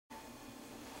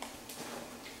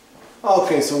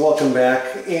Okay, so welcome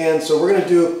back. And so we're going to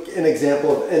do an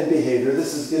example of end behavior.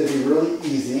 This is going to be really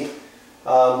easy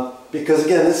because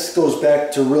again, this goes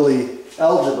back to really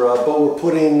algebra, but we're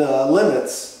putting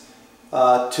limits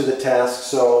to the task,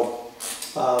 so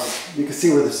you can see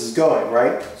where this is going,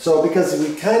 right? So because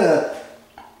we kind of,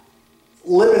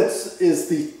 limits is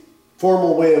the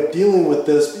formal way of dealing with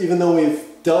this, even though we've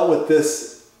dealt with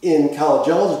this in college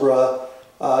algebra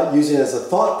using it as a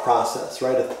thought process,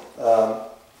 right?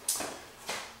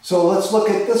 So let's look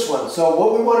at this one. So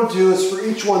what we want to do is for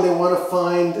each one, they want to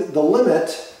find the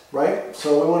limit, right?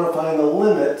 So we want to find the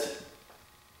limit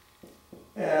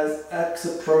as x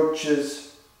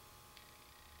approaches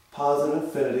positive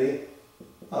infinity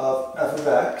of f of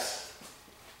x.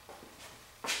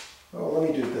 Oh, let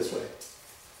me do it this way.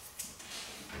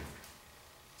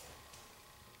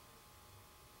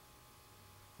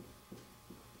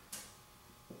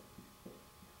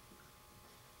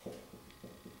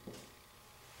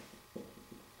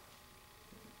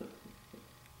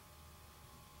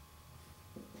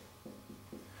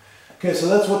 Okay, so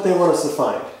that's what they want us to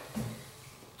find.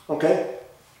 Okay?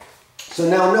 So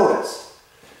now notice,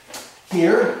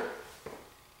 here,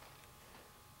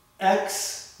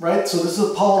 x, right? So this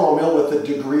is a polynomial with a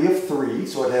degree of 3,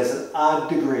 so it has an odd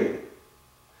degree.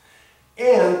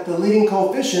 And the leading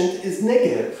coefficient is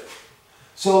negative.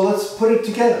 So let's put it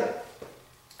together.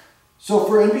 So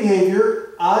for end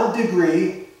behavior, odd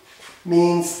degree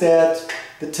means that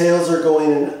the tails are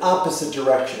going in opposite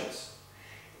directions.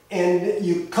 And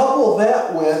you couple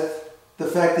that with the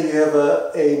fact that you have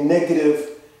a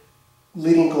negative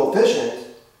leading coefficient,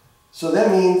 so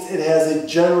that means it has a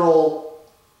general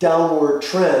downward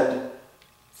trend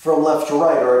from left to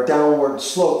right, or a downward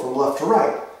slope from left to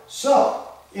right. So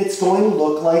it's going to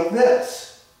look like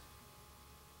this.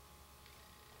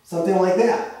 Something like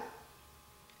that.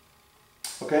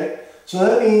 Okay? So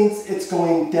that means it's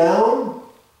going down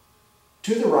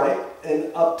to the right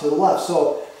and up to the left.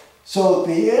 So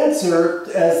the answer,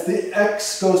 as the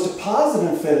x goes to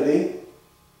positive infinity,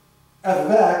 f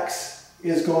of x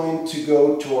is going to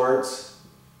go towards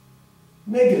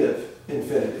negative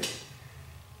infinity.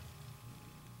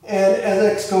 And as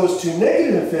x goes to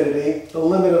negative infinity, the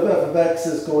limit of f of x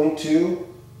is going to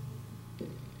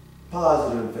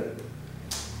positive infinity.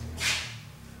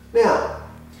 Now,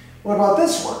 what about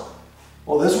this one?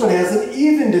 Well, this one has an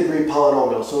even degree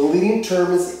polynomial, so the leading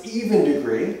term is even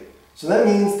degree. So that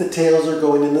means the tails are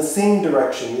going in the same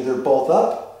direction, either both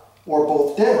up or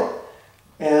both down.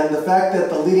 And the fact that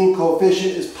the leading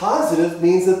coefficient is positive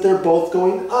means that they're both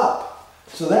going up.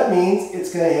 So that means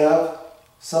it's going to have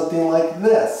something like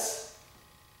this.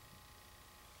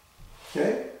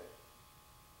 Okay?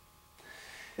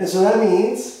 And so that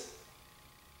means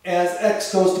as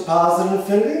x goes to positive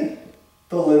infinity,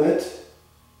 the limit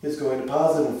is going to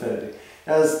positive infinity.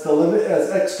 As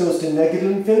x goes to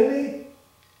negative infinity,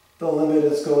 the limit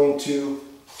is going to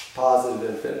positive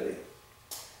infinity.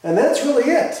 And that's really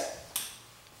it.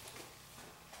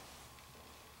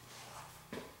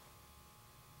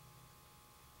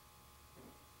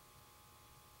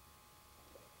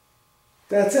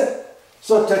 That's it.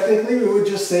 So technically we would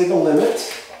just say the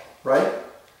limit, right?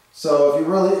 So if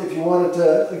you wanted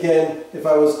to, again, if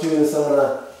I was doing this on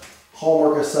a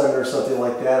homework assignment or something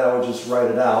like that, I would just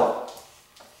write it out.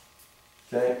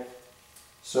 Okay?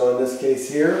 So in this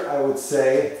case here, I would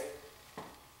say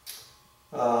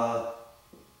the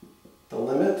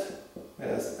limit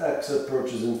as x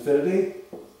approaches infinity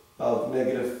of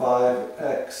negative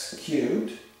 5x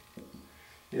cubed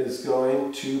is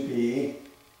going to be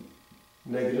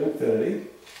negative infinity.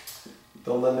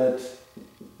 The limit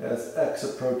as x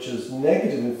approaches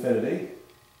negative infinity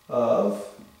of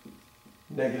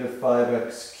negative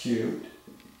 5x cubed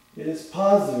is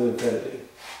positive infinity.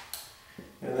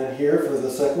 And then here for the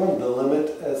second one, the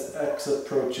limit as x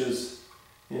approaches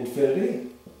infinity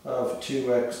of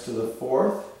 2x to the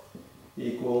fourth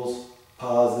equals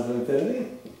positive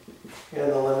infinity.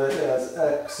 And the limit as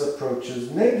x approaches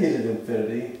negative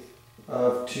infinity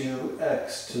of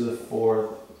 2x to the fourth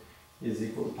is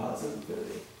equal to positive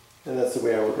infinity. And that's the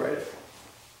way I would write it.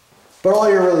 But all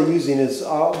you're really using is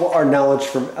our knowledge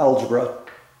from algebra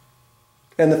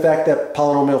and the fact that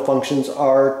polynomial functions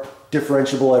are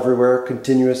differentiable everywhere,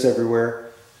 continuous everywhere,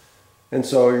 and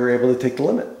so you're able to take the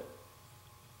limit.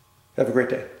 Have a great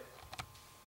day.